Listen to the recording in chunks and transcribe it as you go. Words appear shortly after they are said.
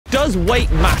Does weight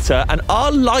matter, and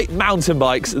are light mountain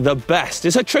bikes the best?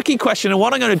 It's a tricky question and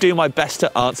one I'm going to do my best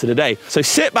to answer today. So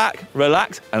sit back,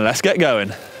 relax, and let's get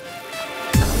going.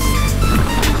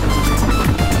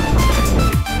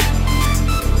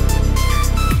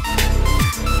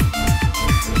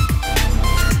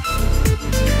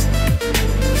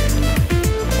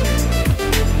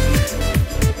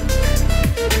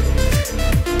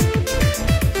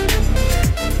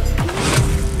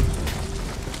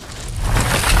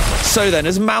 So then,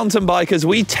 as mountain bikers,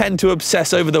 we tend to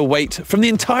obsess over the weight from the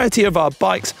entirety of our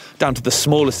bikes down to the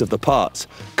smallest of the parts,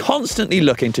 constantly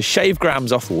looking to shave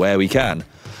grams off where we can.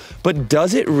 But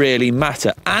does it really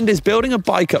matter? And is building a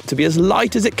bike up to be as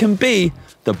light as it can be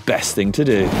the best thing to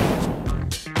do?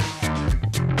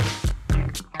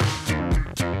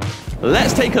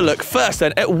 Let's take a look first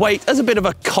then at weight as a bit of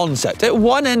a concept. At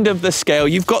one end of the scale,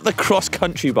 you've got the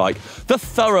cross-country bike, the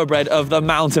thoroughbred of the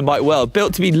mountain bike world,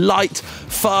 built to be light,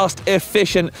 fast,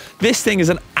 efficient. This thing is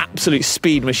an absolute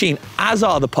speed machine, as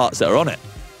are the parts that are on it.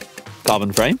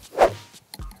 Carbon frame,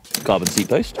 carbon seat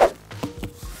post,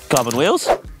 carbon wheels,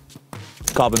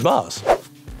 carbon bars,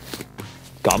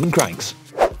 carbon cranks.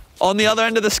 On the other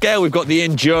end of the scale, we've got the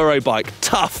enduro bike,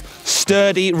 tough,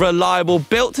 sturdy, reliable,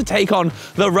 built to take on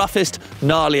the roughest,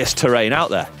 gnarliest terrain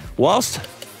out there. Whilst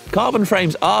carbon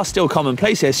frames are still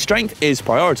commonplace here, strength is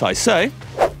prioritised. So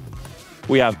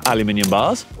we have aluminium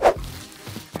bars,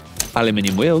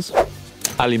 aluminium wheels,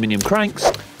 aluminium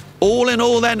cranks. All in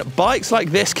all then, bikes like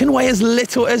this can weigh as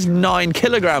little as 9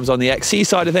 kilograms on the XC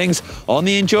side of things. On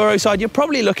the enduro side, you're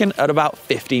probably looking at about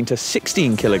 15 to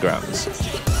 16 kilograms.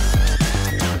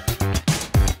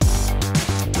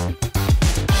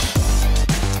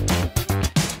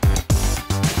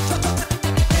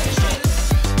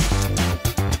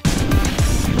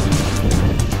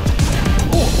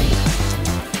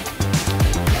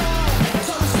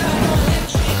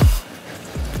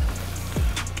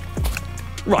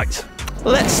 Right,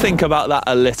 let's think about that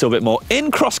a little bit more.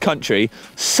 In cross-country,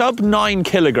 sub 9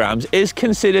 kilograms is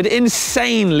considered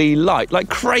insanely light, like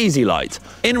crazy light.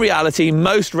 In reality,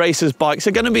 most racers' bikes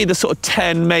are going to be the sort of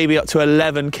 10, maybe up to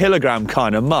 11 kilogram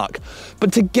kind of mark.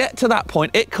 But to get to that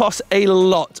point, it costs a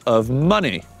lot of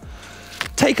money.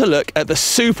 Take a look at the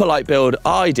super light build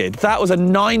I did. That was a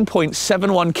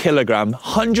 9.71 kilogram,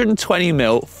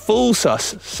 120mm, full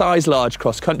sus, size large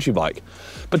cross-country bike.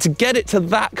 But to get it to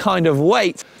that kind of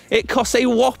weight, it costs a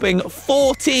whopping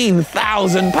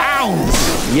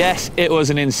 £14,000. Yes, it was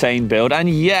an insane build, and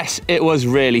yes, it was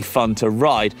really fun to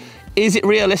ride. Is it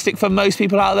realistic for most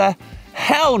people out there?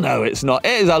 Hell no, it's not.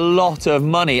 It is a lot of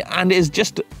money and is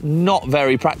just not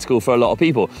very practical for a lot of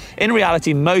people. In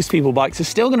reality, most people's bikes are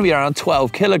still going to be around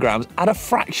 12 kilograms at a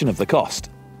fraction of the cost.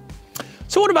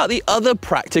 So what about the other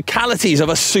practicalities of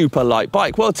a super light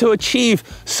bike? Well, to achieve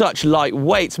such light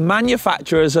weight,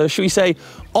 manufacturers are, should we say,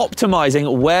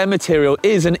 optimizing where material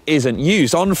is and isn't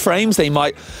used. On frames, they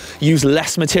might use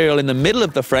less material in the middle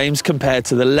of the frames compared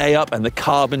to the layup and the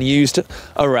carbon used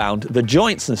around the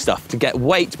joints and stuff to get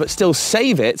weight, but still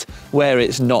save it where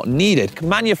it's not needed.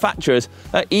 Manufacturers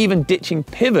are even ditching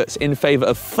pivots in favor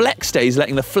of flex stays,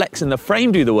 letting the flex in the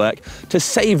frame do the work to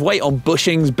save weight on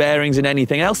bushings, bearings, and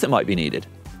anything else that might be needed.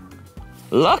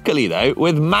 Luckily though,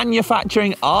 with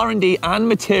manufacturing, R&D and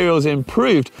materials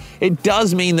improved, it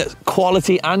does mean that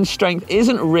quality and strength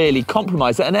isn't really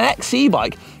compromised, that an XC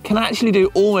bike can actually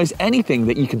do almost anything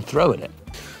that you can throw at it.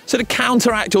 So to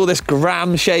counteract all this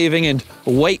gram shaving and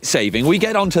weight saving, we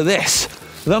get onto this,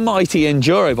 the mighty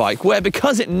enduro bike, where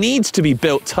because it needs to be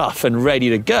built tough and ready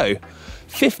to go,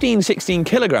 15, 16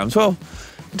 kilograms, well,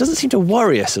 it doesn't seem to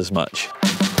worry us as much.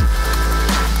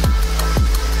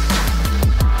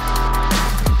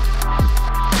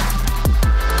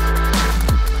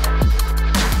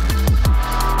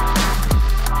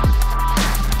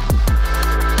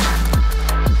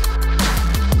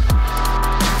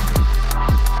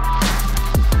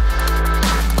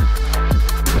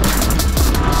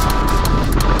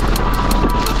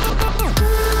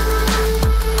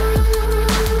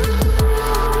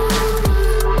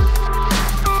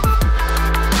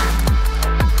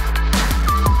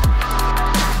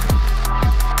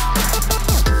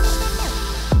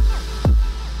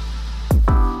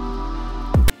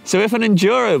 So if an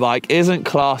enduro bike isn't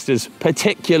classed as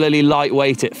particularly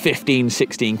lightweight at 15,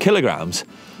 16 kilograms,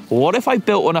 what if I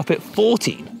built one up at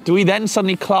 14? Do we then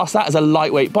suddenly class that as a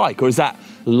lightweight bike, or is that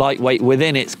lightweight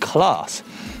within its class?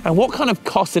 And what kind of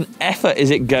cost and effort is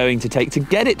it going to take to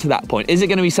get it to that point? Is it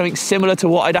going to be something similar to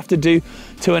what I'd have to do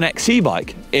to an XC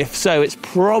bike? If so, it's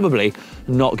probably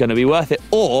not going to be worth it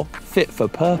or fit for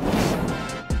purpose.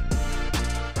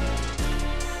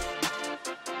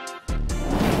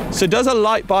 So does a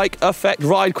light bike affect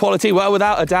ride quality? Well,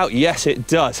 without a doubt, yes, it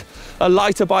does. A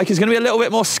lighter bike is going to be a little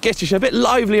bit more skittish, a bit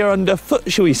livelier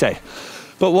underfoot, shall we say.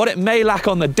 But what it may lack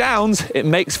on the downs, it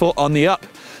makes for on the up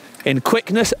in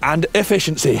quickness and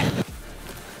efficiency.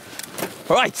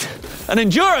 Right, an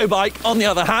enduro bike, on the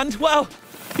other hand, well,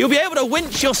 you'll be able to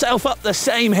winch yourself up the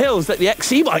same hills that the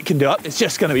XC bike can do up. It's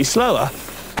just going to be slower.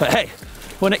 But hey,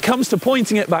 when it comes to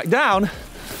pointing it back down,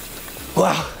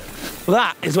 well,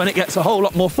 that is when it gets a whole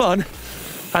lot more fun,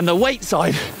 and the weight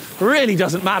side really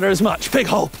doesn't matter as much. Big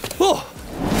hole. Whoa.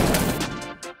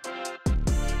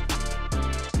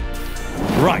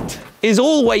 Right, is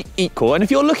all weight equal? And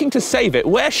if you're looking to save it,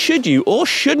 where should you or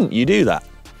shouldn't you do that?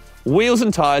 Wheels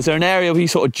and tyres are an area where you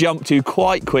sort of jump to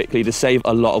quite quickly to save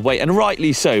a lot of weight, and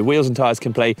rightly so. Wheels and tyres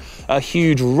can play a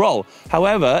huge role.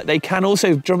 However, they can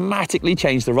also dramatically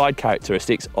change the ride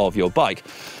characteristics of your bike.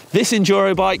 This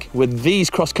enduro bike with these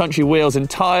cross-country wheels and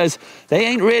tyres, they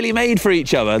ain't really made for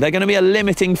each other. They're going to be a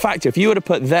limiting factor. If you were to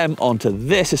put them onto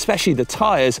this, especially the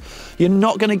tyres, you're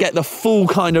not going to get the full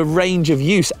kind of range of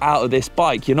use out of this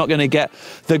bike. You're not going to get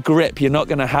the grip, you're not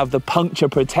going to have the puncture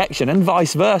protection, and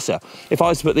vice versa. If I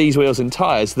was to put these wheels and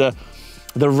tyres, the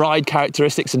ride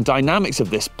characteristics and dynamics of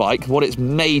this bike, what it's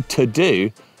made to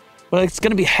do, well, it's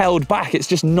going to be held back. It's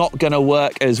just not going to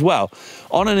work as well.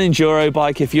 On an enduro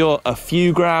bike, if you're a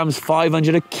few grams,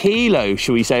 500, a kilo,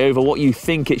 shall we say, over what you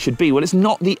think it should be, well, it's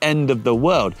not the end of the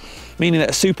world, meaning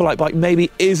that a super light bike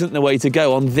maybe isn't the way to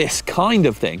go on this kind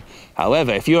of thing.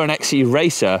 However, if you're an XC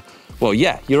racer, well,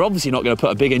 yeah, you're obviously not going to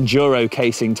put a big enduro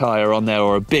casing tyre on there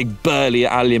or a big burly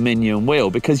aluminium wheel,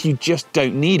 because you just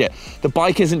don't need it. The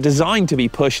bike isn't designed to be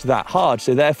pushed that hard,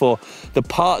 so therefore the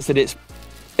parts that it's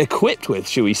equipped with,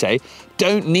 shall we say,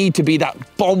 don't need to be that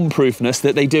bomb-proofness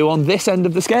that they do on this end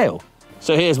of the scale.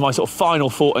 So here's my sort of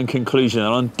final thought and conclusion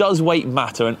on, does weight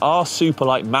matter, and are super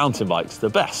light mountain bikes the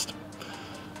best?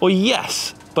 Well,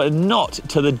 yes, but not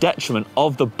to the detriment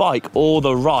of the bike or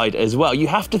the ride as well. You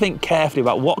have to think carefully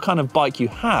about what kind of bike you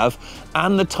have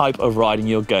and the type of riding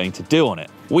you're going to do on it.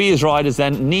 We as riders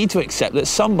then need to accept that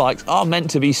some bikes are meant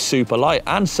to be super light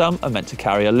and some are meant to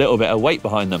carry a little bit of weight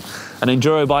behind them. An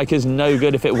enduro bike is no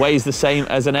good if it weighs the same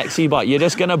as an XC bike. You're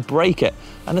just going to break it.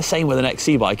 And the same with an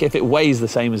XC bike. If it weighs the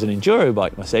same as an enduro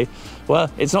bike, I say,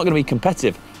 well, it's not going to be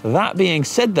competitive. That being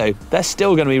said though, they're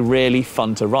still going to be really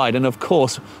fun to ride. And of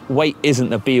course, weight isn't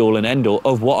the be all and end all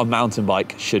of what a mountain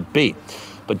bike should be.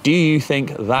 But do you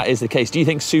think that is the case? Do you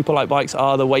think super light bikes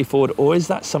are the way forward, or is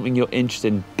that something you're interested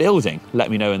in building? Let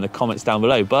me know in the comments down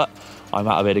below. But I'm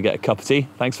out of here to get a cup of tea.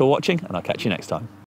 Thanks for watching, and I'll catch you next time.